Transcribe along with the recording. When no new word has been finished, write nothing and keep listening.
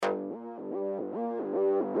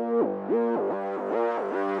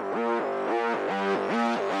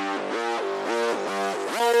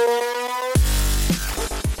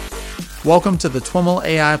Welcome to the TWIML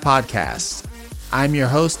AI Podcast. I'm your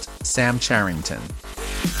host, Sam Charrington.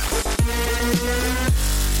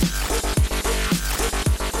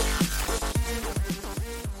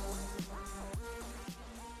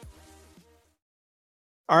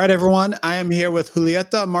 All right, everyone. I am here with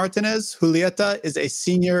Julieta Martinez. Julieta is a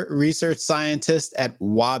senior research scientist at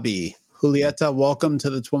Waabi. Julieta, welcome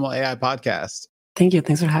to the TWIML AI Podcast. Thank you.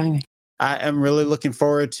 Thanks for having me. I am really looking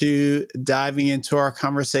forward to diving into our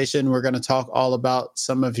conversation. We're going to talk all about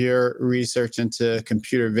some of your research into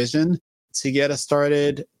computer vision. To get us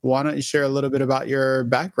started, why don't you share a little bit about your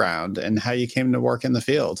background and how you came to work in the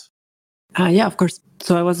field? Yeah, of course.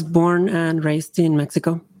 So I was born and raised in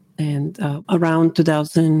Mexico. And around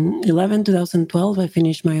 2011, 2012, I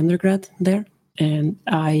finished my undergrad there. And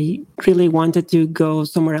I really wanted to go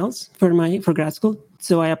somewhere else for grad school.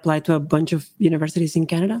 So I applied to a bunch of universities in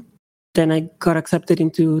Canada. Then I got accepted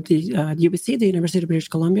into the UBC, the University of British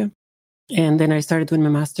Columbia. And then I started doing my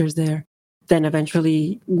master's there. Then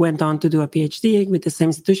eventually went on to do a PhD with the same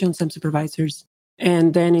institution, same supervisors.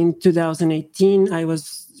 And then in 2018, I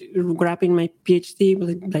was wrapping my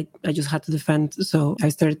PhD. Like I just had to defend. So I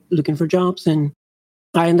started looking for jobs. And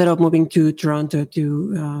I ended up moving to Toronto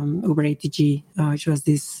to Uber ATG, which was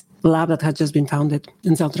this lab that had just been founded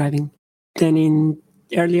in self-driving. Then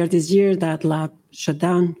earlier this year, that lab shut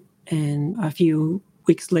down. And a few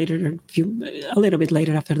weeks later, a little bit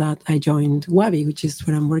later after that, I joined Waabi, which is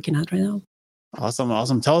what I'm working at right now.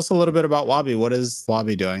 Awesome. Tell us a little bit about Waabi. What is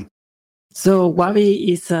Waabi doing? So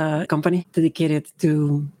Waabi is a company dedicated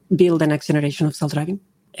to build the next generation of self-driving.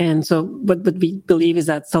 And so what we believe is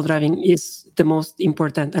that self-driving is the most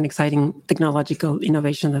important and exciting technological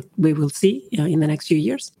innovation that we will see in the next few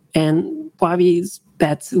years. And Waabi's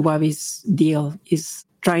deal is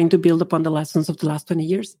trying to build upon the lessons of the last 20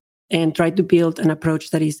 years. And try to build an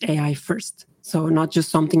approach that is AI first. So not just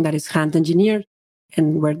something that is hand engineered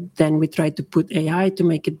and where then we try to put AI to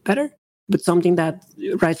make it better, but something that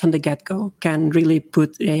right from the get-go can really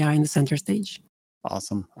put AI in the center stage.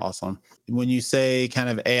 Awesome. When you say kind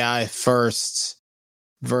of AI first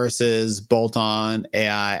versus bolt-on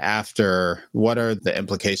AI after, what are the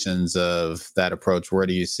implications of that approach? Where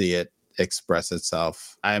do you see it express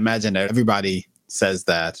itself? I imagine everybody says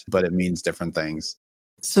that, but it means different things.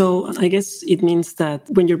 So I guess it means that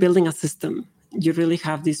when you're building a system, you really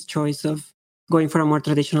have this choice of going for a more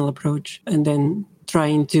traditional approach and then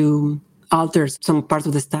trying to alter some parts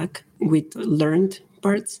of the stack with learned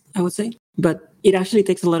parts, I would say. But it actually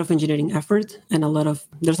takes a lot of engineering effort and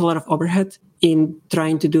there's a lot of overhead in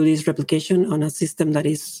trying to do this replication on a system that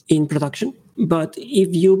is in production. But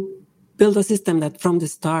if you build a system that from the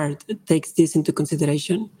start takes this into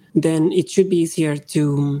consideration, then it should be easier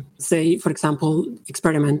to say, for example,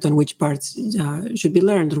 experiment on which parts should be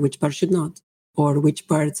learned or which parts should not, or which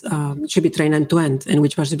parts should be trained end-to-end and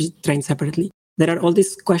which parts should be trained separately. There are all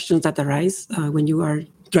these questions that arise when you are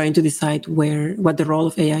trying to decide what the role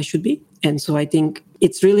of AI should be. And so I think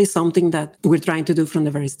it's really something that we're trying to do from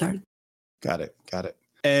the very start. Got it.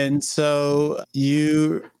 And so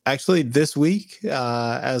you actually this week,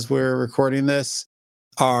 as we're recording this,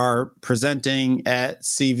 are presenting at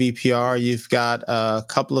CVPR. You've got a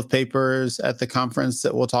couple of papers at the conference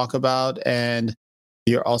that we'll talk about, and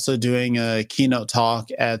you're also doing a keynote talk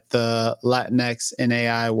at the Latinx in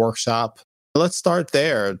AI workshop. Let's start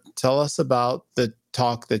there. Tell us about the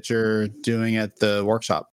talk that you're doing at the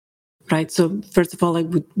workshop. Right. So first of all, I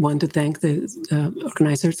would want to thank the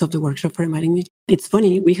organizers of the workshop for inviting me. It's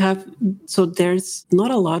funny, there's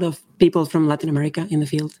not a lot of people from Latin America in the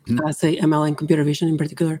field, say ML and computer vision in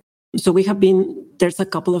particular. So there's a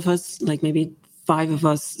couple of us, like maybe 5 of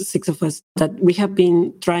us, 6 of us, that we have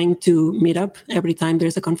been trying to meet up every time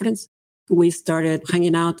there's a conference. We started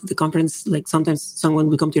hanging out at the conference, like sometimes someone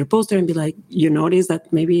will come to your poster and be like, you notice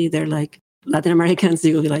that maybe they're like Latin Americans,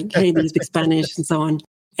 you'll be like, hey, they speak Spanish and so on.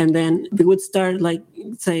 And then we would start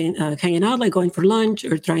hanging out, like going for lunch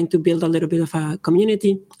or trying to build a little bit of a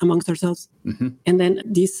community amongst ourselves. Mm-hmm. And then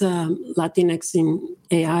this Latinx in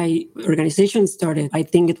AI organization started. I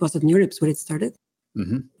think it was at NeurIPS where it started.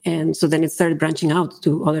 Mm-hmm. And so then it started branching out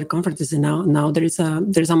to other conferences. And now there's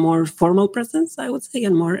a more formal presence, I would say,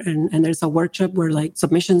 and there's a workshop where like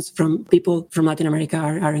submissions from people from Latin America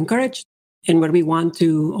are encouraged, and where we want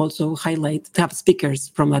to also to have speakers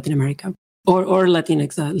from Latin America. Or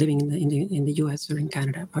Latinx living in the US or in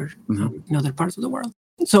Canada or in other parts of the world.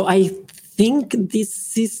 So I think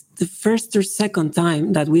this is the first or second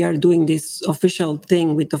time that we are doing this official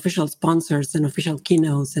thing with official sponsors and official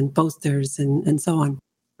keynotes and posters and so on.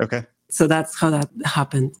 Okay. So that's how that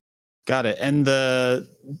happened. Got it. And the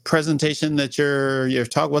presentation that your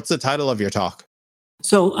talk, what's the title of your talk?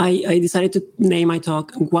 So I decided to name my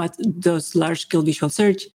talk, what does large-scale visual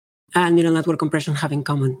search and neural network compression have in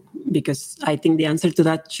common? Because I think the answer to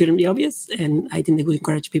that shouldn't be obvious, and I think it would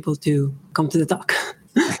encourage people to come to the talk.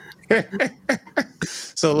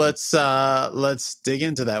 So let's dig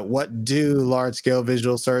into that. What do large-scale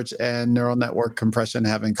visual search and neural network compression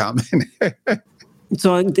have in common?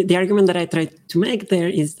 So the argument that I try to make there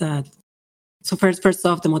is that, so first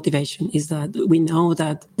off, the motivation is that we know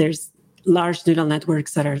that there's large neural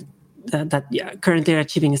networks that are currently are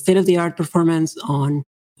achieving a state-of-the-art performance on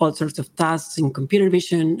all sorts of tasks in computer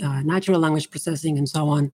vision, natural language processing, and so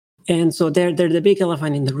on. And so they're the big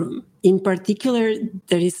elephant in the room. In particular,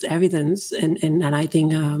 there is evidence, and I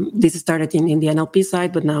think this started in the NLP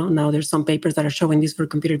side, but now there's some papers that are showing this for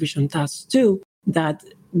computer vision tasks too, that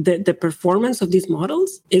the performance of these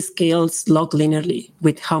models scales log linearly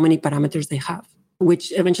with how many parameters they have,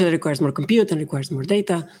 which eventually requires more compute and requires more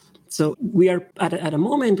data. So we are at a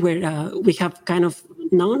moment where we have kind of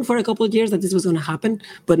known for a couple of years that this was going to happen,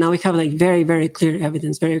 but now we have like very, very clear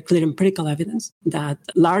evidence, very clear empirical evidence that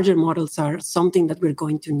larger models are something that we're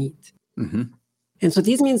going to need. Mm-hmm. And so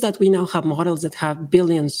this means that we now have models that have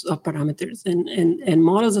billions of parameters, and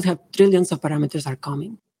models that have trillions of parameters are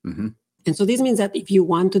coming. Mm-hmm. And so this means that if you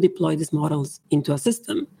want to deploy these models into a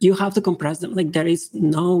system, you have to compress them. Like there is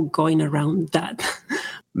no going around that.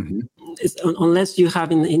 Mm-hmm. Unless you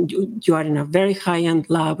have you are in a very high-end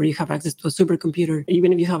lab where you have access to a supercomputer,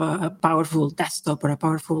 even if you have a powerful desktop or a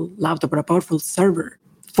powerful laptop or a powerful server,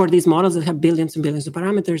 for these models that have billions and billions of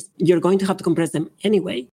parameters, you're going to have to compress them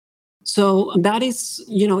anyway. So that is,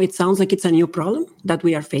 it sounds like it's a new problem that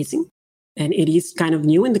we are facing. And it is kind of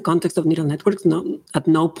new in the context of neural networks. At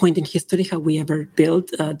no point in history have we ever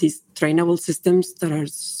built these trainable systems that are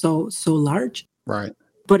so large. Right.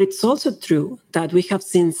 But it's also true that we have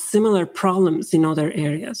seen similar problems in other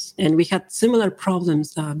areas. And we had similar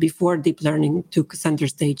problems before deep learning took center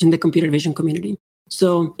stage in the computer vision community.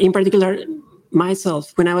 So in particular,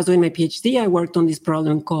 myself, when I was doing my PhD, I worked on this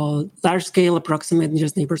problem called large-scale approximate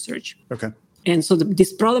nearest neighbor search. Okay. And so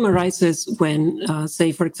this problem arises when,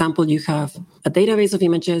 say, for example, you have a database of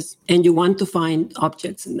images and you want to find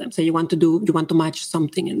objects in them. So you want to match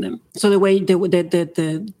something in them. So the way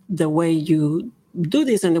you do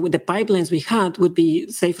this and the pipelines we had would be,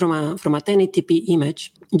 say, from a 1080p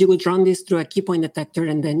image, you would run this through a key point detector,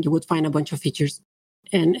 and then you would find a bunch of features.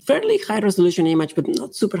 And fairly high resolution image, but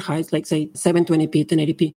not super high, it's like, say, 720p,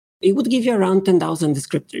 1080p. It would give you around 10,000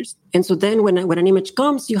 descriptors. And so then when an image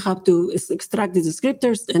comes, you have to extract these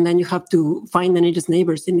descriptors, and then you have to find the nearest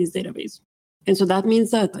neighbors in this database. And so that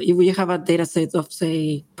means that if you have a data set of,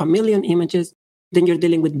 say, 1 million images, then you're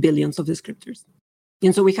dealing with billions of descriptors.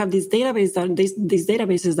 And so we have these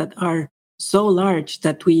databases that are so large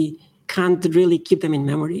that we can't really keep them in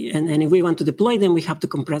memory. And if we want to deploy them, we have to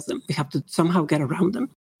compress them. We have to somehow get around them.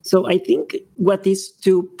 So I think what these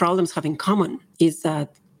two problems have in common is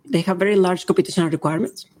that they have very large computational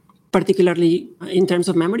requirements, particularly in terms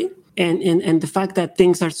of memory. And the fact that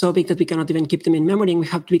things are so big that we cannot even keep them in memory, and we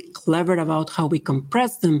have to be clever about how we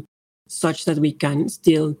compress them such that we can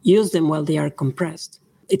still use them while they are compressed.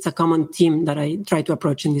 It's a common theme that I try to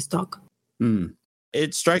approach in this talk.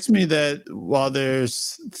 It strikes me that while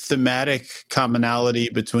there's thematic commonality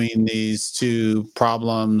between these two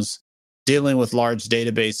problems, dealing with large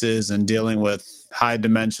databases and dealing with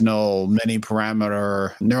high-dimensional,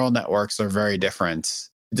 many-parameter neural networks are very different.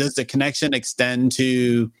 Does the connection extend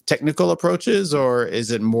to technical approaches, or is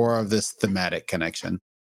it more of this thematic connection?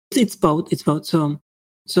 It's both.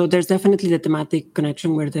 So there's definitely the thematic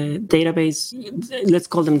connection where the database, let's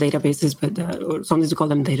call them databases, but or sometimes we call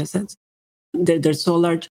them data sets. They're so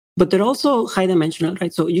large, but they're also high-dimensional,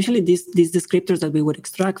 right? So usually these descriptors that we would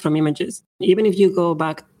extract from images, even if you go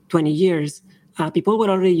back 20 years, people were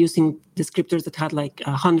already using descriptors that had like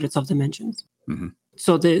hundreds of dimensions. Mm-hmm.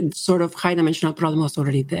 So the sort of high-dimensional problem was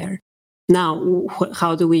already there. Now,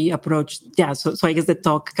 how do we approach? So I guess the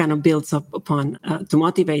talk kind of builds up upon to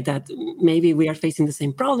motivate that maybe we are facing the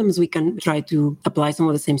same problems. We can try to apply some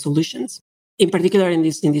of the same solutions. In particular, in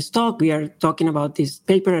this talk, we are talking about this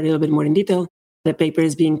paper a little bit more in detail. The paper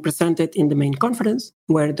is being presented in the main conference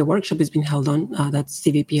where the workshop is being held on. That's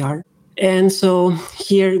CVPR. And so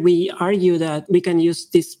here we argue that we can use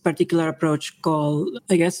this particular approach called,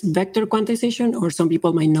 I guess, vector quantization, or some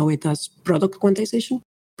people might know it as product quantization.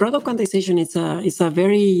 Product quantization is a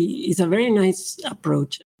very nice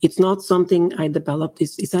approach. It's not something I developed.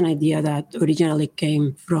 It's an idea that originally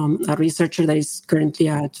came from a researcher that is currently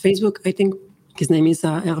at Facebook, I think. His name is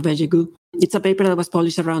Hervé Jégou. It's a paper that was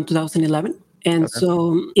published around 2011. And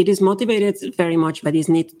so it is motivated very much by this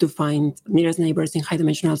need to find nearest neighbors in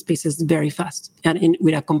high-dimensional spaces very fast and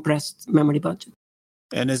with a compressed memory budget.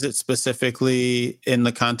 And is it specifically in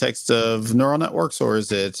the context of neural networks, or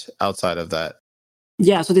is it outside of that?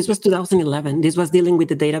 Yeah, so this was 2011. This was dealing with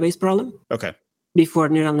the database problem. Okay. Before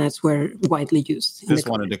neural nets were widely used. Just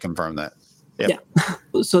wanted to confirm that. Yep.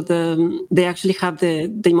 Yeah. So they actually have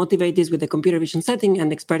they motivate this with the computer vision setting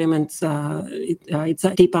and experiments. It's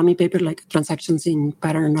a TPAMI paper, like Transactions in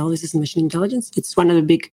Pattern Analysis and Machine Intelligence. It's one of the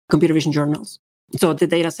big computer vision journals. So the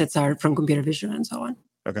data sets are from computer vision and so on.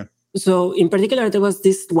 Okay. So in particular, there was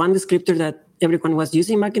this one descriptor that everyone was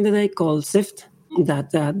using back in the day called SIFT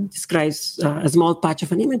that describes a small patch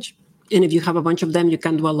of an image. And if you have a bunch of them, you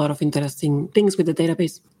can do a lot of interesting things with the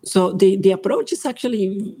database. So the approach is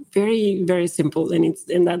actually very, very simple. And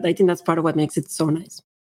I think that's part of what makes it so nice.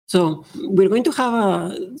 So we're going to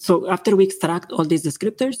have so after we extract all these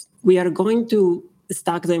descriptors, we are going to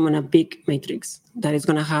stack them on a big matrix that is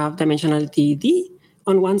going to have dimensionality D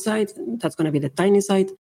on one side. That's going to be the tiny side.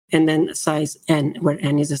 And then size N, where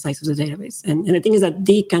N is the size of the database. And the thing is that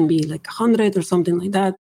D can be like 100 or something like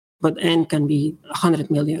that, but N can be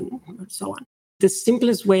 100 million or so on. The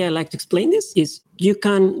simplest way I like to explain this is you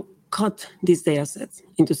can cut these data sets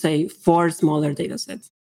into, say, 4 smaller data sets.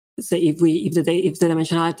 Say if the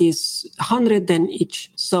dimensionality is 100, then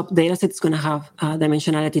each sub data set is going to have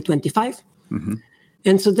dimensionality 25. Mm-hmm.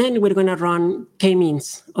 And so then we're going to run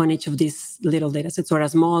k-means on each of these little data sets, or a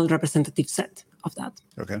small representative set of that.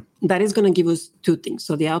 Okay. That is going to give us 2 things.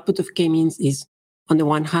 So the output of k-means is, on the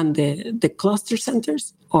one hand, the cluster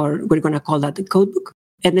centers, or we're going to call that the codebook.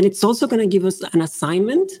 And then it's also going to give us an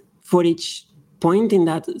assignment for each point in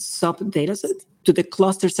that sub data set to the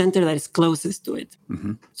cluster center that is closest to it.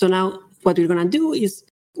 Mm-hmm. So now what we're going to do is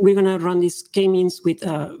we're going to run these k-means with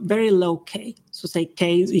a very low k. So say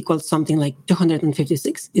k equals something like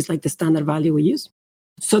 256 is like the standard value we use.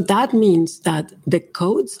 So that means that the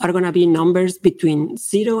codes are going to be numbers between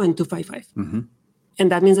 0 and 255. Mm-hmm.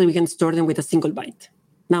 And that means that we can store them with a single byte.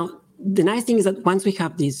 Now, the nice thing is that once we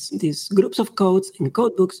have these groups of codes and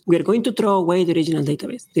code books, we are going to throw away the original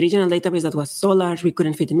database. The original database that was so large, we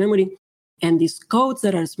couldn't fit in memory. And these codes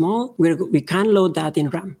that are small, we can load that in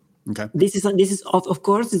RAM. Okay. This is of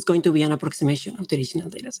course, it's going to be an approximation of the original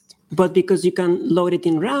dataset. But because you can load it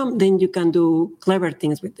in RAM, then you can do clever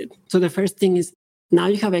things with it. So the first thing is now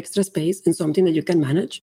you have extra space and something that you can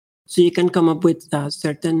manage. So you can come up with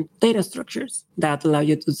certain data structures that allow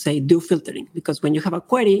you to, say, do filtering. Because when you have a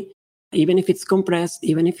query, even if it's compressed,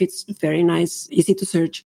 even if it's very nice, easy to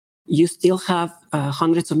search, you still have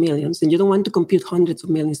hundreds of millions, and you don't want to compute hundreds of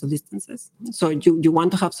millions of distances. So you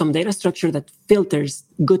want to have some data structure that filters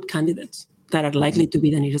good candidates that are likely to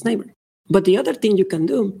be the nearest neighbor. But the other thing you can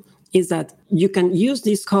do is that you can use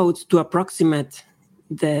these codes to approximate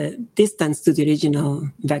the distance to the original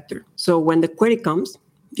vector. So when the query comes,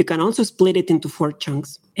 you can also split it into 4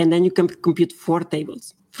 chunks, and then you can compute 4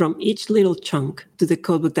 tables from each little chunk to the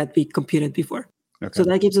codebook that we computed before. Okay. So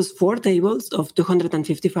that gives us 4 tables of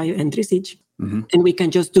 255 entries each, mm-hmm. and we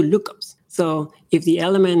can just do lookups. So if the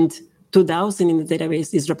element 2000 in the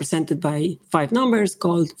database is represented by 5 numbers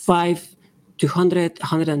called 5, 200,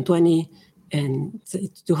 120, and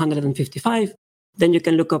 255, then you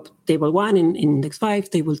can look up table 1 in index 5,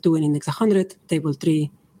 table 2 in index 100, table 3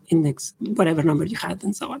 index whatever number you had,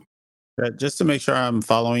 and so on. Just to make sure I'm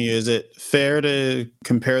following you, is it fair to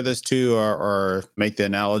compare this to or make the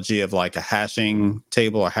analogy of like a hashing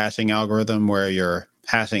table or hashing algorithm where your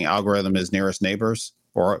hashing algorithm is nearest neighbors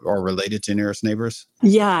or related to nearest neighbors?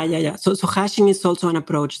 Yeah. So hashing is also an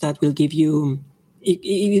approach that will give you,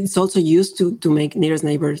 it's also used to make nearest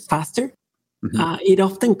neighbors faster. Mm-hmm. It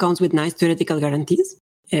often comes with nice theoretical guarantees.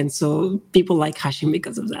 And so people like hashing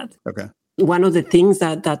because of that. Okay. One of the things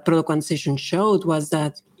that product quantization showed was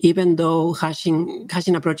that even though hashing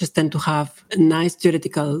approaches tend to have nice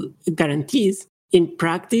theoretical guarantees, in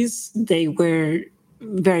practice, they were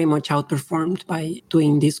very much outperformed by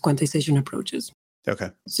doing these quantization approaches. Okay.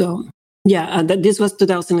 So, yeah, this was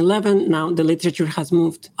 2011. Now the literature has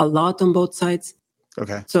moved a lot on both sides.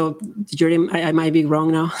 Okay. So, I might be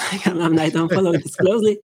wrong now. I don't follow this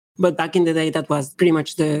closely. But back in the day, that was pretty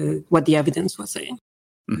much what the evidence was saying.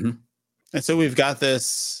 Mm-hmm. And so we've got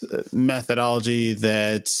this methodology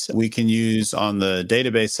that we can use on the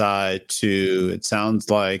database side to, it sounds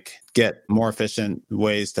like, get more efficient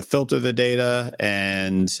ways to filter the data,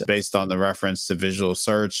 and based on the reference to visual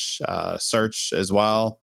search as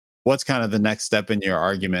well. What's kind of the next step in your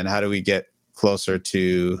argument? How do we get closer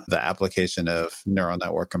to the application of neural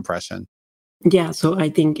network compression? Yeah, so I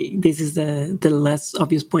think this is the less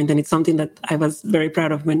obvious point, and it's something that I was very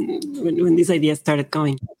proud of when this idea started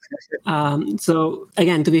coming. So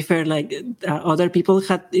again, to be fair, like other people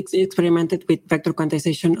had experimented with vector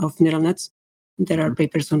quantization of neural nets. There are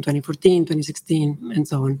papers from 2014, 2016, and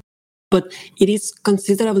so on. But it is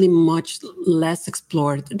considerably much less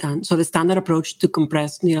explored than, so the standard approach to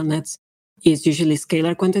compress neural nets is usually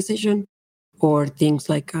scalar quantization or things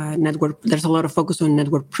like network. There's a lot of focus on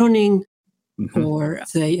network pruning, or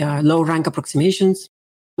say low rank approximations.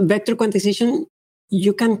 Vector quantization,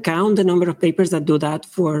 you can count the number of papers that do that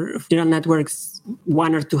for neural networks,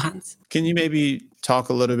 one or two hands. Can you maybe talk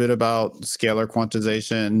a little bit about scalar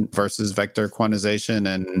quantization versus vector quantization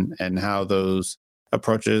and how those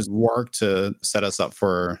approaches work to set us up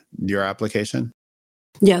for your application?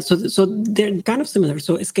 Yeah, so they're kind of similar.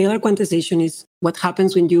 So scalar quantization is what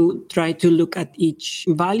happens when you try to look at each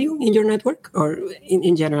value in your network or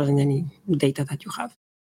in general in any data that you have.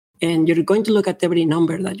 And you're going to look at every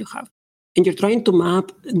number that you have. And you're trying to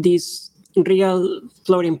map these real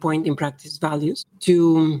floating point in practice values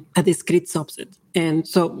to a discrete subset. And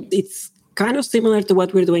so it's kind of similar to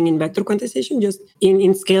what we're doing in vector quantization. Just in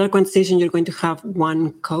scalar quantization, you're going to have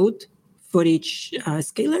one code for each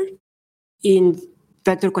scalar. In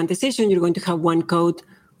vector quantization, you're going to have one code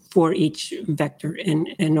for each vector.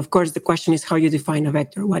 And of course, the question is how you define a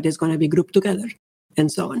vector, what is going to be grouped together,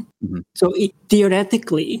 and so on. So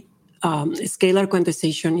theoretically, scalar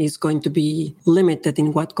quantization is going to be limited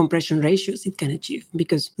in what compression ratios it can achieve.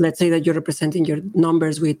 Because let's say that you're representing your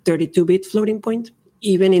numbers with 32-bit floating point.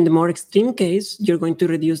 Even in the more extreme case, you're going to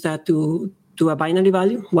reduce that to a binary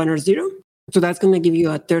value, 1 or 0. So that's going to give you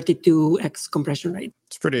a 32x compression rate.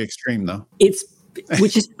 It's pretty extreme, though.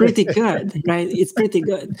 Which is pretty good, right? It's pretty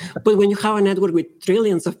good. But when you have a network with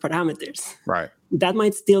trillions of parameters, right, that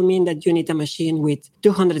might still mean that you need a machine with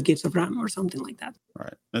 200 gigs of RAM or something like that.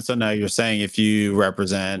 Right. And so now you're saying if you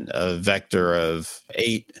represent a vector of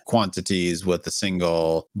 8 quantities with a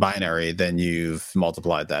single binary, then you've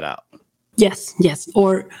multiplied that out. Yes.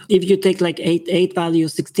 Or if you take like 8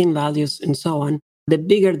 values, 16 values, and so on, the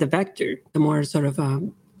bigger the vector, the more sort of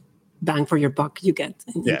bang for your buck you get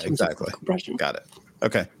in terms exactly. of compression. Got it.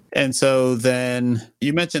 Okay. And so then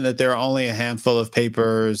you mentioned that there are only a handful of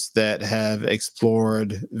papers that have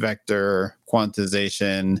explored vector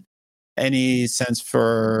quantization. Any sense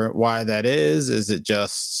for why that is? Is it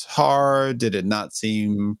just hard? Did it not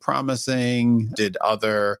seem promising? Did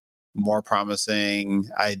other more promising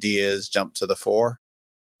ideas jump to the fore?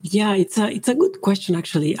 Yeah, it's a good question,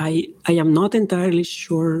 actually. I am not entirely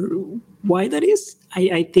sure why that is.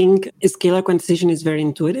 I think scalar quantization is very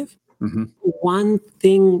intuitive. One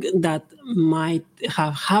thing that might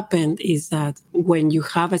have happened is that when you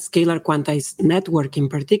have a scalar quantized network in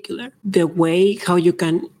particular, the way how you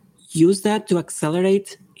can use that to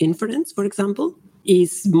accelerate inference, for example,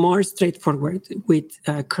 is more straightforward with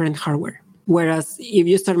current hardware. Whereas if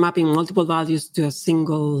you start mapping multiple values to a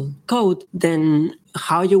single code, then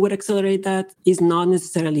how you would accelerate that is not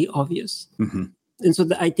necessarily obvious. And so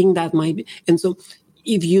I think that might be. And so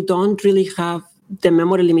if you don't really have the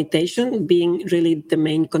memory limitation being really the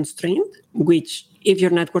main constraint, which if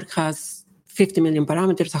your network has 50 million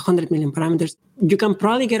parameters, 100 million parameters, you can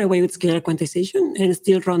probably get away with scalar quantization and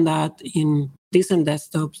still run that in decent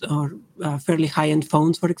desktops or fairly high-end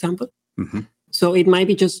phones, for example. So it might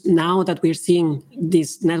be just now that we're seeing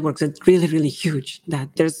these networks that's really, really huge,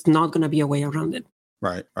 that there's not going to be a way around it.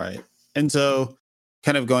 Right. And so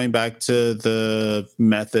kind of going back to the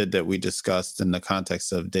method that we discussed in the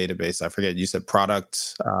context of database, I forget, you said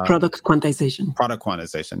product quantization. Product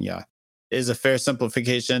quantization, yeah. Is a fair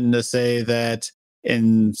simplification to say that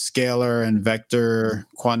in scalar and vector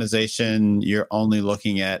quantization, you're only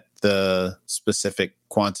looking at the specific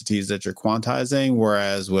quantities that you're quantizing,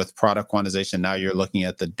 whereas with product quantization, now you're looking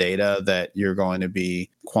at the data that you're going to be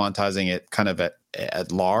quantizing it kind of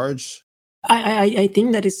at large? I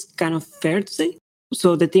think that is kind of fair to say.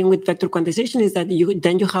 So the thing with vector quantization is that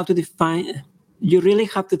you have to define, you really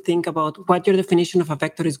have to think about what your definition of a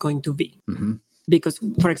vector is going to be. Because,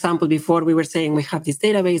 for example, before we were saying we have this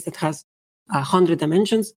database that has 100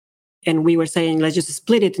 dimensions, and we were saying, let's just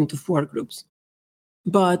split it into 4 groups.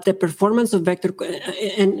 But the performance of vector,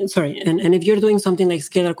 and if you're doing something like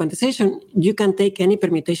scalar quantization, you can take any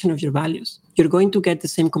permutation of your values. You're going to get the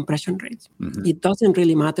same compression rates. It doesn't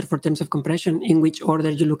really matter for terms of compression in which order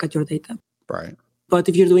you look at your data. Right. But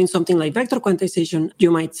if you're doing something like vector quantization, you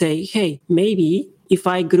might say, hey, maybe if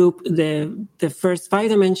I group the first 5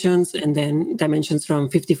 dimensions and then dimensions from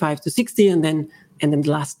 55 to 60 and then the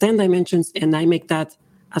last 10 dimensions, and I make that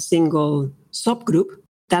a single subgroup,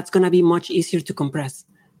 that's going to be much easier to compress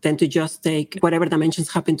than to just take whatever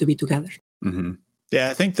dimensions happen to be together. Mm-hmm. Yeah,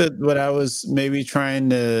 I think that what I was maybe trying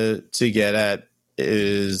to get at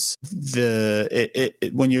is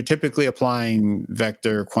when you're typically applying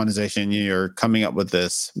vector quantization, you're coming up with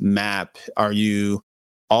this map. Are you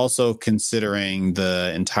also considering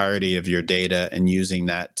the entirety of your data and using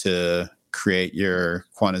that to create your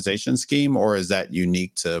quantization scheme, or is that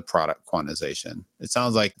unique to product quantization? It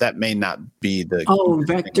sounds like that may not be the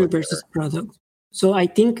vector versus product. So I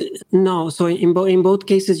think no. So in both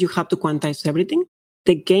cases, you have to quantize everything.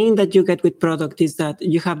 The gain that you get with product is that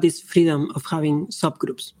you have this freedom of having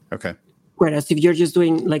subgroups. Okay. Whereas if you're just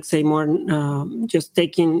doing, like, say, more, just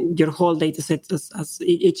taking your whole data set as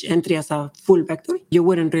each entry as a full vector, you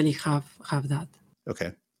wouldn't really have that.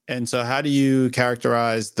 Okay. And so how do you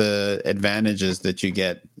characterize the advantages that you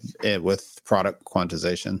get with product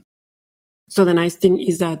quantization? So the nice thing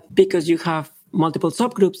is that because you have multiple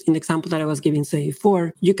subgroups, in the example that I was giving, say,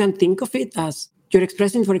 4, you can think of it as you're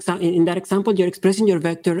expressing, for example, in that example, you're expressing your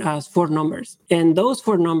vector as 4 numbers. And those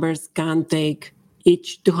 4 numbers can take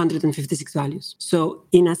each 256 values. So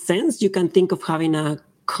in a sense, you can think of having a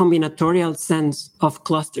combinatorial sense of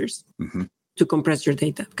clusters to compress your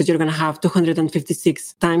data, because you're going to have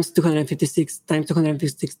 256 times 256 times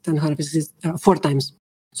 256 times 256 4 times.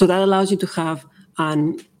 So that allows you to have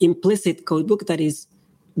an implicit codebook that is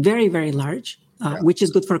very, very large, which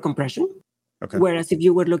is good for compression. Okay. Whereas if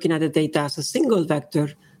you were looking at the data as a single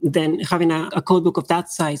vector, then having a codebook of that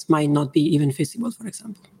size might not be even feasible, for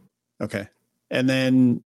example. Okay. And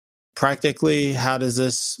then practically, how does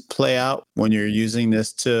this play out when you're using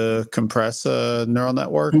this to compress a neural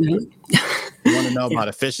network? You want to know about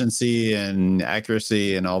efficiency and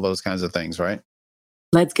accuracy and all those kinds of things, right?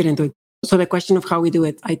 Let's get into it. So the question of how we do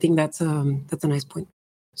it, I think that's a nice point.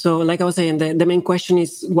 So like I was saying, the main question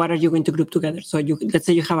is, what are you going to group together? So let's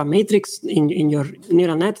say you have a matrix in your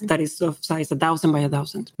neural net that is of size 1,000 by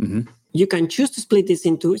 1,000. Mm-hmm. You can choose to split this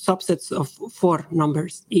into subsets of 4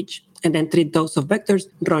 numbers each, and then treat those of vectors,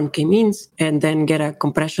 run k-means, and then get a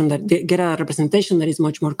representation that is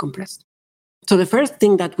much more compressed. So the first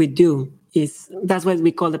thing that we do is, that's what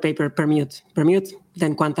we call the paper permute,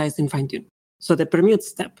 then quantize and fine-tune. So the permute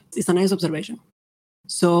step is a nice observation.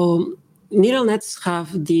 So neural nets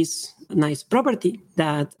have this nice property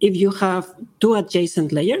that if you have 2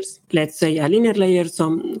 adjacent layers, let's say a linear layer,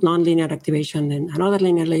 some nonlinear activation, and another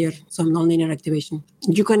linear layer, some nonlinear activation,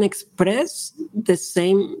 you can express the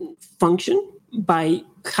same function by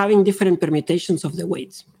having different permutations of the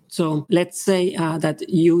weights. So let's say that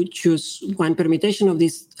you choose one permutation of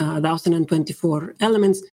these 1,024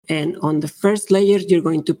 elements, and on the first layer, you're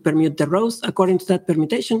going to permute the rows according to that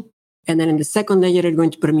permutation. And then in the second layer, you're going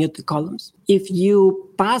to permute the columns. If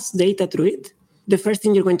you pass data through it, the first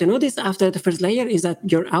thing you're going to notice after the first layer is that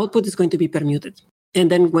your output is going to be permuted. And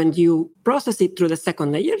then when you process it through the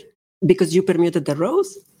second layer, because you permuted the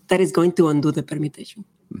rows, that is going to undo the permutation.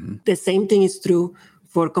 Mm-hmm. The same thing is true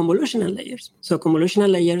for convolutional layers. So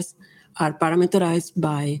convolutional layers are parameterized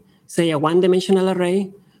by, say, a one-dimensional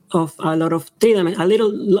array of a lot of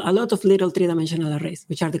little three-dimensional arrays,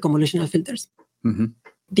 which are the convolutional filters. Mm-hmm.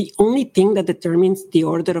 The only thing that determines the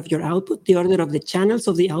order of your output, the order of the channels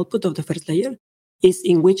of the output of the first layer, is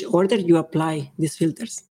in which order you apply these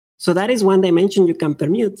filters. So that is one dimension you can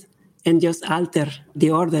permute and just alter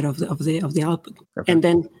the order of the output. Okay. And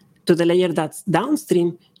then to the layer that's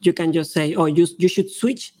downstream, you can just say, oh, you should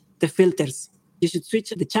switch the filters. You should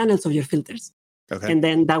switch the channels of your filters. Okay. And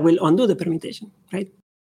then that will undo the permutation, right?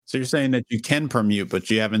 So you're saying that you can permute, but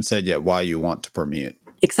you haven't said yet why you want to permute.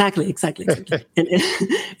 Exactly.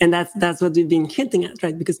 and that's what we've been hinting at,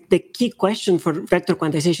 right? Because the key question for vector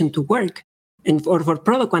quantization to work or for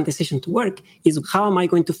product quantization to work is, how am I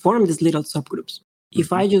going to form these little subgroups? Mm-hmm.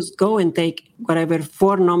 If I just go and take whatever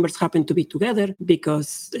 4 numbers happen to be together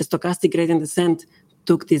because stochastic gradient descent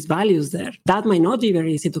took these values there, that might not be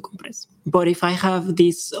very easy to compress. But if I have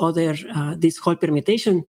this whole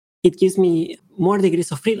permutation, it gives me more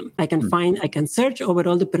degrees of freedom. I can search over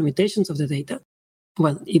all the permutations of the data.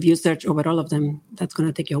 Well, if you search over all of them, that's going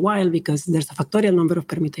to take you a while because there's a factorial number of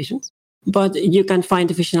permutations. But you can find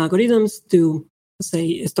efficient algorithms to,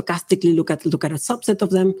 say, stochastically look at a subset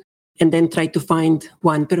of them and then try to find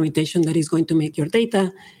one permutation that is going to make your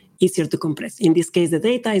data easier to compress. In this case, the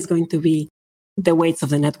data is going to be the weights of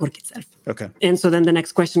the network itself. Okay. And so then the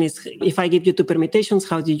next question is, if I give you 2 permutations,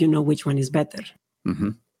 how do you know which one is better?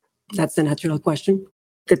 Mm-hmm. That's the natural question.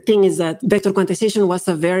 The thing is that vector quantization was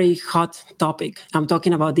a very hot topic. I'm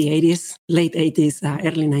talking about the 80s, late 80s,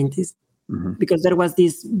 early 90s, mm-hmm. because there was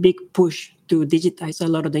this big push to digitize a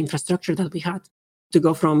lot of the infrastructure that we had, to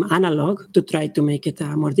go from analog to try to make it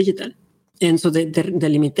more digital. And so the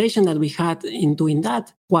limitation that we had in doing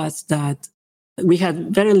that was that we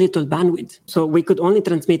had very little bandwidth. So we could only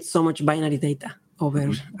transmit so much binary data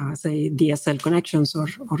over, say, DSL connections or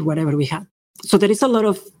whatever we had. So there is a lot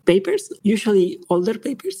of papers, usually older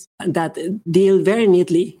papers, that deal very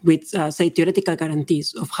neatly with, say, theoretical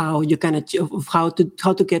guarantees of how you can achieve, of how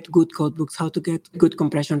to get good code books, how to get good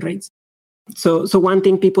compression rates. So one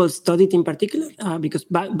thing people studied in particular, because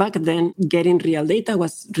back then getting real data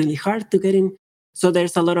was really hard to get in. So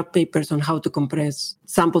there's a lot of papers on how to compress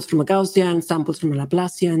samples from a Gaussian, samples from a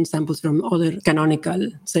Laplacian, samples from other canonical,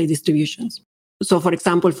 say, distributions. So for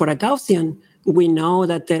example, for a Gaussian, we know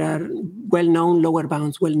that there are well-known lower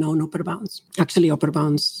bounds, well-known upper bounds. Actually, upper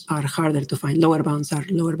bounds are harder to find. Lower bounds are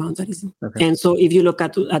easy. Okay. And so if you look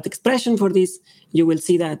at expression for this, you will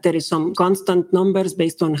see that there is some constant numbers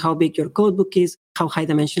based on how big your codebook is, how high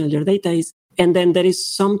dimensional your data is. And then there is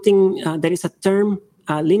something, there is a term,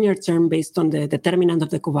 a linear term based on the determinant of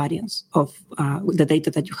the covariance of the data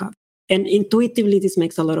that you have. And intuitively, this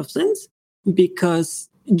makes a lot of sense because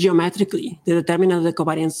geometrically, the determinant of the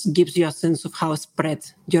covariance gives you a sense of how spread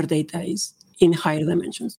your data is in higher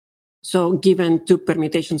dimensions. So given two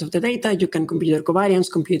permutations of the data, you can compute your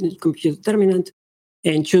covariance, compute determinant,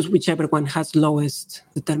 and choose whichever one has lowest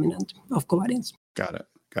determinant of covariance. Got it.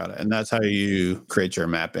 And that's how you create your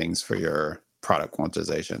mappings for your product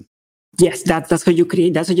quantization. Yes, that's how you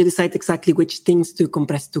create. That's how you decide exactly which things to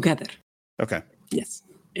compress together. Okay. Yes.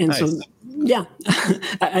 And nice. So, yeah,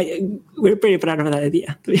 we're pretty proud of that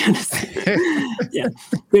idea, to be honest. Yeah,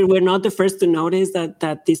 we're not the first to notice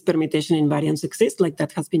that this permutation invariance exists. Like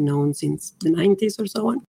that has been known since the 90s or so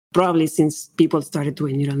on. Probably since people started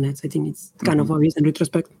doing neural nets. I think it's kind of obvious in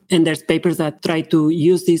retrospect. And there's papers that try to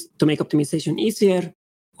use this to make optimization easier.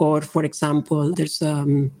 Or, for example, there's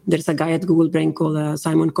a guy at Google Brain called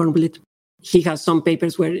Simon Kornblit. He has some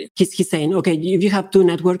papers where he's saying, okay, if you have two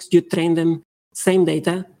networks, you train them same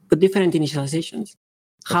data, but different initializations.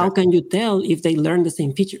 How can you tell if they learn the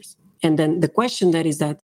same features? And then the question there is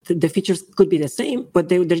that the features could be the same, but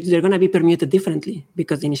they're going to be permuted differently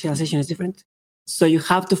because the initialization is different. So you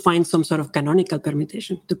have to find some sort of canonical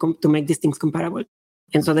permutation to make these things comparable.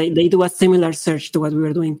 And so they do a similar search to what we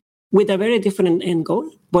were doing with a very different end goal,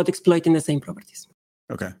 but exploiting the same properties.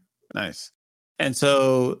 Okay, nice. And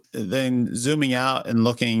so then zooming out and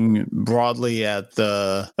looking broadly at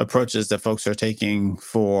the approaches that folks are taking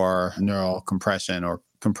for neural compression or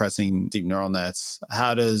compressing deep neural nets,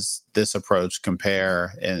 how does this approach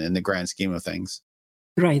compare in the grand scheme of things?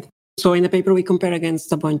 Right. So in the paper, we compare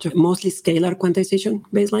against a bunch of mostly scalar quantization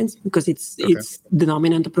baselines because it's the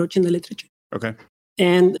dominant approach in the literature. Okay.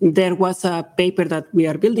 And there was a paper that we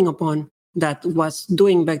are building upon that was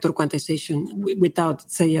doing vector quantization without,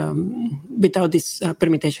 say, without this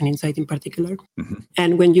permutation insight in particular.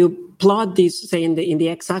 And when you plot this, say, in the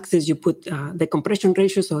x-axis, you put the compression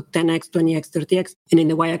ratio, so 10x, 20x, 30x, and in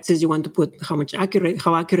the y-axis, you want to put how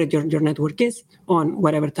accurate your network is on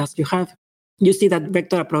whatever task you have. You see that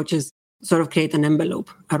vector approaches sort of create an envelope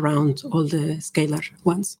around all the scalar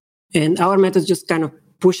ones. And our method just kind of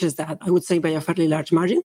pushes that, I would say, by a fairly large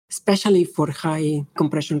margin, especially for high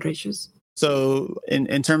compression ratios. So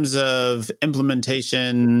in terms of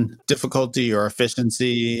implementation difficulty or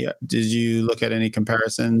efficiency, did you look at any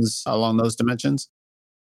comparisons along those dimensions?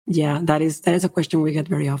 Yeah, that is a question we get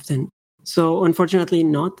very often. So unfortunately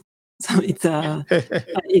not. So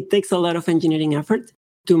it takes a lot of engineering effort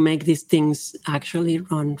to make these things actually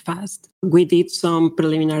run fast. We did some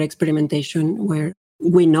preliminary experimentation where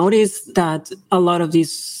we noticed that a lot of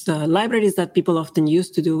these libraries that people often use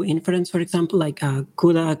to do inference, for example, like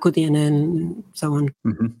CUDA, cuDNN, so on,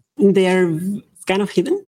 they're kind of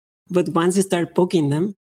hidden. But once you start poking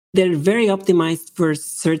them, they're very optimized for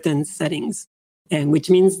certain settings, and which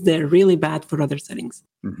means they're really bad for other settings.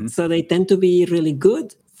 So they tend to be really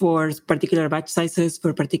good for particular batch sizes,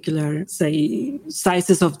 for particular, say,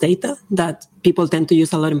 sizes of data that people tend to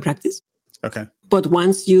use a lot in practice. Okay. But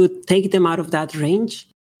once you take them out of that range,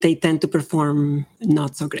 they tend to perform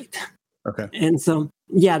not so great. Okay. And so,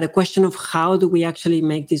 yeah, the question of how do we actually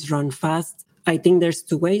make this run fast? I think there's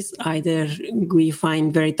two ways. Either we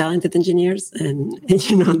find very talented engineers and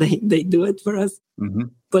they do it for us.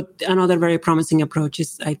 But another very promising approach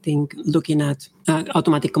is, I think, looking at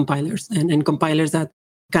automatic compilers and compilers that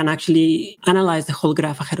can actually analyze the whole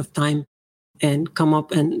graph ahead of time and come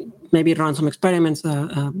up and maybe run some experiments,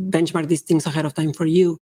 benchmark these things ahead of time for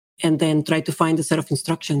you, and then try to find a set of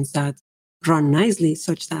instructions that run nicely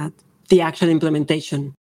such that the actual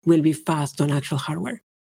implementation will be fast on actual hardware.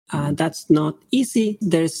 That's not easy.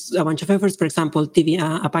 There's a bunch of efforts. For example,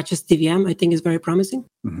 Apache's TVM, I think, is very promising.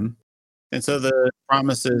 And so the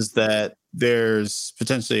promise is that there's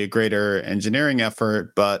potentially a greater engineering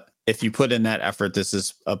effort, but if you put in that effort, this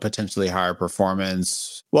is a potentially higher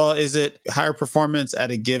performance. Well, is it higher performance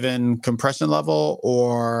at a given compression level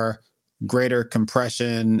or greater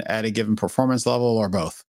compression at a given performance level, or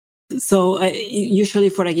both? So usually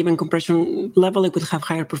for a given compression level, it would have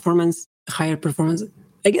higher performance.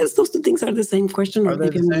 I guess those two things are the same question. Are they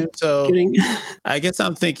the same? So I guess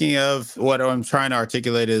I'm thinking of what I'm trying to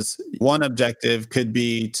articulate is one objective could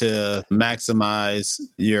be to maximize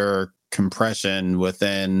your compression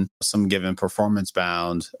within some given performance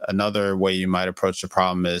bound. Another way you might approach the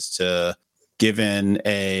problem is to, given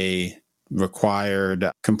a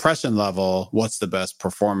required compression level, what's the best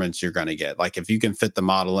performance you're going to get? Like if you can fit the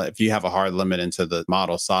model, if you have a hard limit into the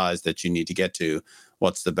model size that you need to get to,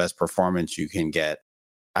 what's the best performance you can get?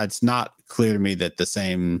 It's not clear to me that the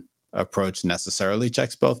same approach necessarily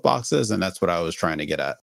checks both boxes, and that's what I was trying to get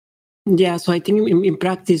at. Yeah, so I think in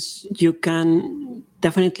practice, you can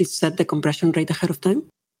definitely set the compression rate ahead of time.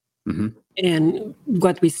 Mm-hmm. And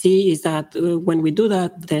what we see is that when we do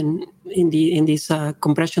that, then in this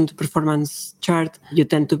compression to performance chart, you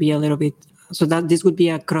tend to be a little bit, so that this would be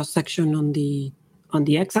a cross section on the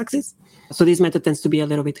x-axis. So this method tends to be a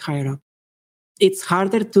little bit higher up. It's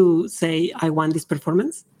harder to say, I want this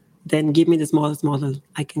performance, than give me the smallest model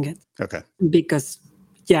I can get. Okay. Because,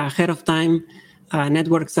 ahead of time,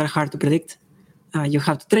 networks are hard to predict. You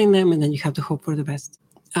have to train them, and then you have to hope for the best.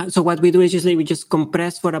 So what we do is usually we just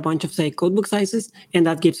compress for a bunch of, say, codebook sizes, and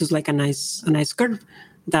that gives us like a nice curve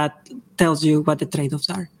that tells you what the trade-offs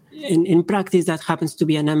are. In practice, that happens to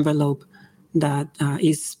be an envelope that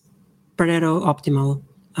is Pareto optimal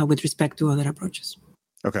with respect to other approaches.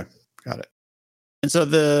 Okay, got it. And so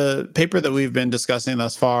the paper that we've been discussing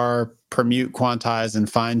thus far, Permute, Quantize, and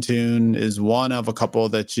Fine-Tune, is one of a couple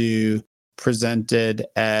that you presented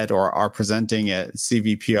at or are presenting at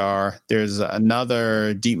CVPR. There's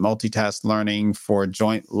another deep multitask learning for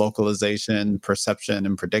joint localization, perception,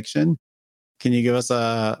 and prediction. Can you give us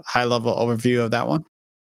a high-level overview of that one?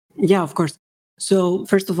 Yeah, of course. So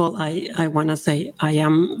first of all, I want to say I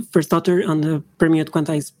am first author on the Permute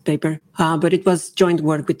Quantize paper, but it was joint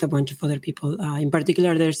work with a bunch of other people. In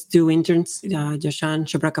particular, there's two interns, Joshan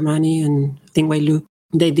Chobrakamani and Tingwei Lu.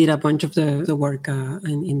 They did a bunch of the work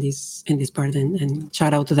in this part, and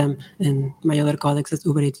shout out to them and my other colleagues at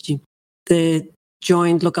UberHG. The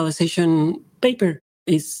joint localization paper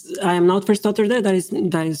is, I am not first author there. That is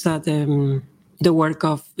the work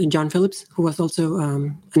of John Phillips, who was also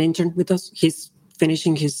an intern with us. He's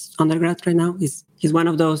finishing his undergrad right now. He's one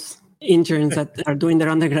of those interns that are doing their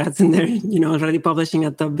undergrads and they're already publishing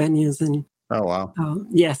at top venues. And oh wow,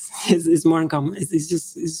 yes, it's more common.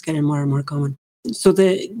 It's getting more and more common. So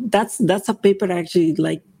that's a paper I actually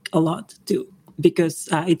like a lot too, because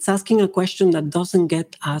it's asking a question that doesn't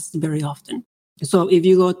get asked very often. So if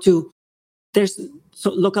you go to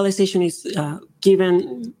So localization is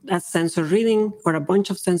given a sensor reading or a bunch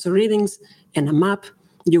of sensor readings and a map.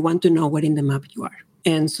 You want to know where in the map you are.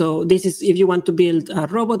 And so this is if you want to build a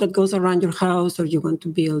robot that goes around your house, or you want to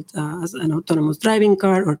build an autonomous driving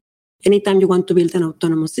car, or anytime you want to build an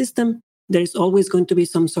autonomous system, there is always going to be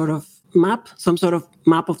some sort of map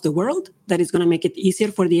of the world that is going to make it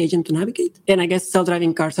easier for the agent to navigate. And I guess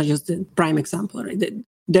self-driving cars are just the prime example, right?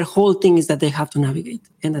 Their whole thing is that they have to navigate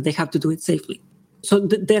and that they have to do it safely. So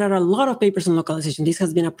there are a lot of papers on localization. This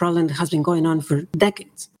has been a problem that has been going on for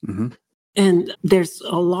decades. Mm-hmm. And there's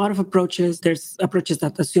a lot of approaches. There's approaches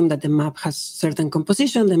that assume that the map has certain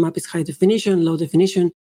composition. The map is high definition, low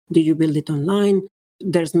definition. Do you build it online?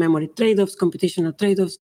 There's memory trade-offs, computational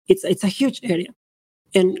trade-offs. It's a huge area.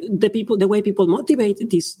 And the way people motivate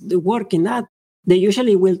the work in that, they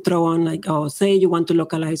usually will throw on like, say you want to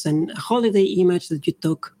localize a holiday image that you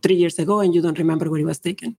took 3 years ago and you don't remember where it was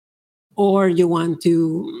taken. Or you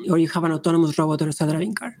have an autonomous robot or a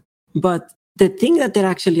self-driving car. But the thing that they're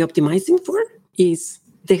actually optimizing for is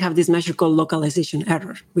they have this measure called localization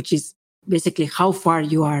error, which is basically how far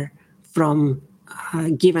you are from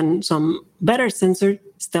given some better sensor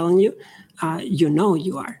is telling you,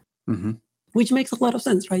 you are. Mm-hmm. Which makes a lot of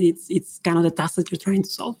sense, right? It's kind of the task that you're trying to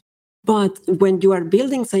solve. But when you are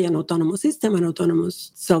building, say, an autonomous system, an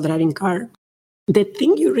autonomous self-driving car, the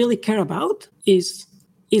thing you really care about is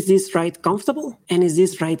this ride comfortable and is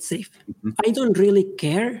this ride safe? Mm-hmm. I don't really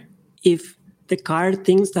care if the car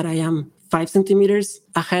thinks that I am 5 centimeters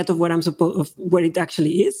ahead of where it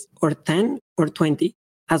actually is, or 10 or 20.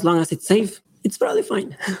 As long as it's safe, it's probably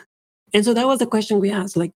fine. And so that was the question we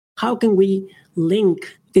asked, like, how can we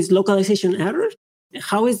link this localization error?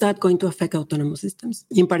 How is that going to affect autonomous systems?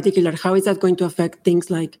 In particular, how is that going to affect things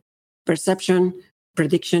like perception,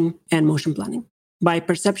 prediction, and motion planning? By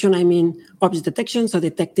perception, I mean object detection, so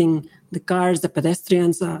detecting the cars, the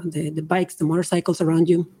pedestrians, the bikes, the motorcycles around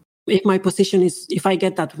you. If my position is, if I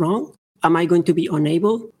get that wrong, am I going to be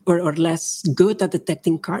unable or less good at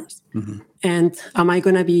detecting cars? Mm-hmm. And am I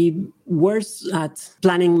going to be worse at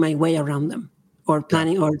planning my way around them or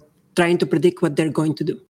planning or trying to predict what they're going to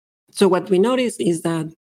do? So what we notice is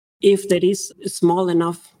that if there is a small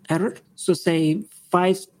enough error, so say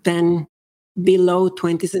 5, 10, below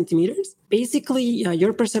 20 centimeters, basically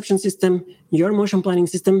your perception system, your motion planning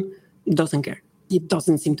system doesn't care. It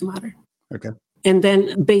doesn't seem to matter. Okay. And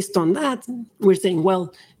then based on that, we're saying,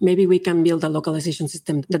 well, maybe we can build a localization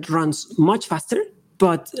system that runs much faster,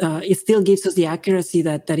 but it still gives us the accuracy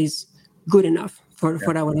that is good enough for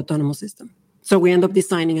our autonomous system. So we end up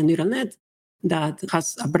designing a neural net that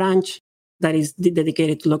has a branch that is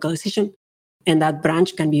dedicated to localization. And that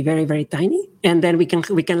branch can be very, very tiny. And then we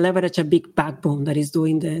can leverage a big backbone that is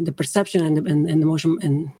doing the perception and the motion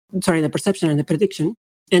the perception and the prediction,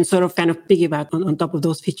 and sort of kind of piggyback on top of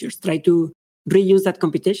those features. Try to reuse that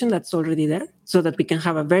computation that's already there so that we can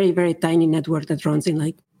have a very, very tiny network that runs in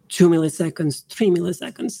like 2 milliseconds, 3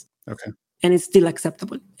 milliseconds. Okay. And it's still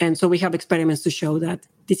acceptable. And so we have experiments to show that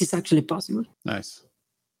this is actually possible. Nice.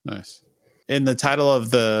 And the title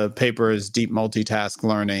of the paper is Deep Multitask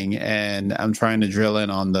Learning, and I'm trying to drill in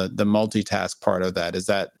on the multitask part of that. Is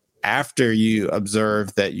that after you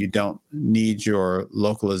observe that you don't need your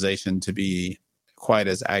localization to be quite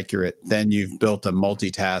as accurate, then you've built a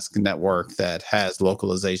multitask network that has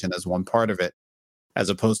localization as one part of it, as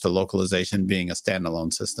opposed to localization being a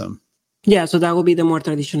standalone system? Yeah, so that would be the more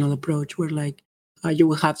traditional approach, where like you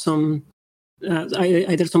will have some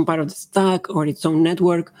either some part of the stack or its own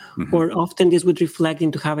network, or often this would reflect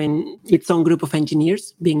into having its own group of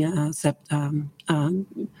engineers, being a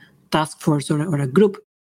task force or a group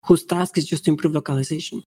whose task is just to improve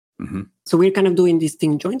localization. Mm-hmm. So we're kind of doing this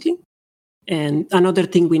thing jointly. And another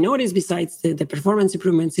thing we notice besides the performance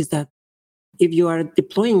improvements is that if you are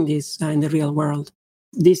deploying this in the real world,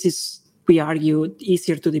 this is, we argue,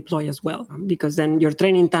 easier to deploy as well, because then your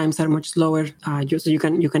training times are much slower. So you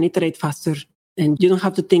can iterate faster, and you don't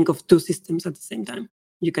have to think of two systems at the same time.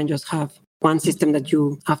 You can just have one system that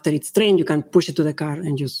you, after it's trained, you can push it to the car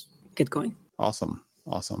and just get going. Awesome.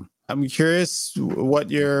 I'm curious what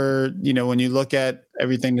when you look at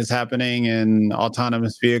everything that's happening in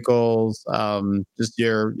autonomous vehicles, just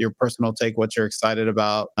your personal take, what you're excited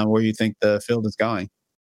about and where you think the field is going.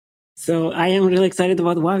 So I am really excited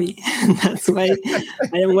about Waabi. That's why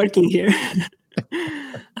I am working here.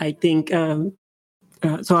 I think,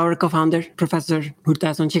 so our co-founder, Professor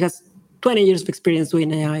Hurtasun, she has 20 years of experience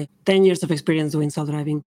doing AI, 10 years of experience doing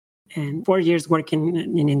self-driving, and 4 years working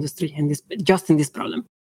in industry and just in this problem.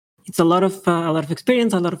 It's a lot of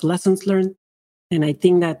experience, a lot of lessons learned. And I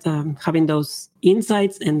think that having those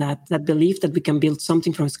insights and that belief that we can build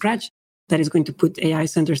something from scratch that is going to put AI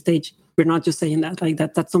center stage, we're not just saying that, like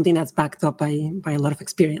that's something that's backed up by a lot of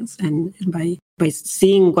experience and by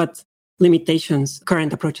seeing what limitations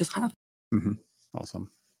current approaches have. Mm-hmm.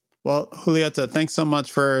 Awesome. Well, Julieta, thanks so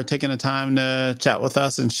much for taking the time to chat with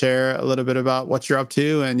us and share a little bit about what you're up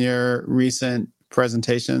to and your recent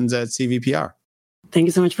presentations at CVPR. Thank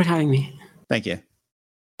you so much for having me. Thank you.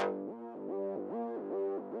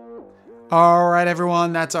 All right,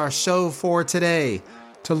 everyone, that's our show for today.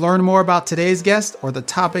 To learn more about today's guest or the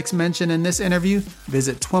topics mentioned in this interview,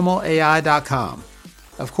 visit twimlai.com.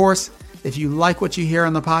 Of course, if you like what you hear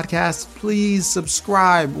on the podcast, please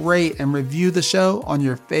subscribe, rate, and review the show on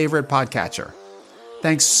your favorite podcatcher.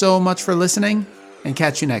 Thanks so much for listening, and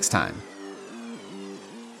catch you next time.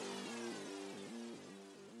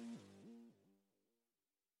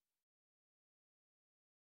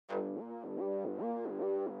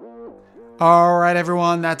 All right,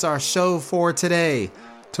 everyone, that's our show for today.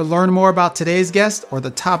 To learn more about today's guest or the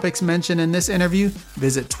topics mentioned in this interview,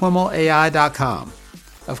 visit twimlai.com.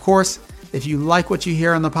 Of course, if you like what you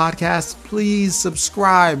hear on the podcast, please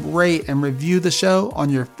subscribe, rate, and review the show on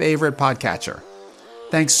your favorite podcatcher.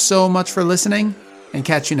 Thanks so much for listening, and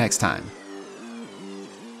catch you next time.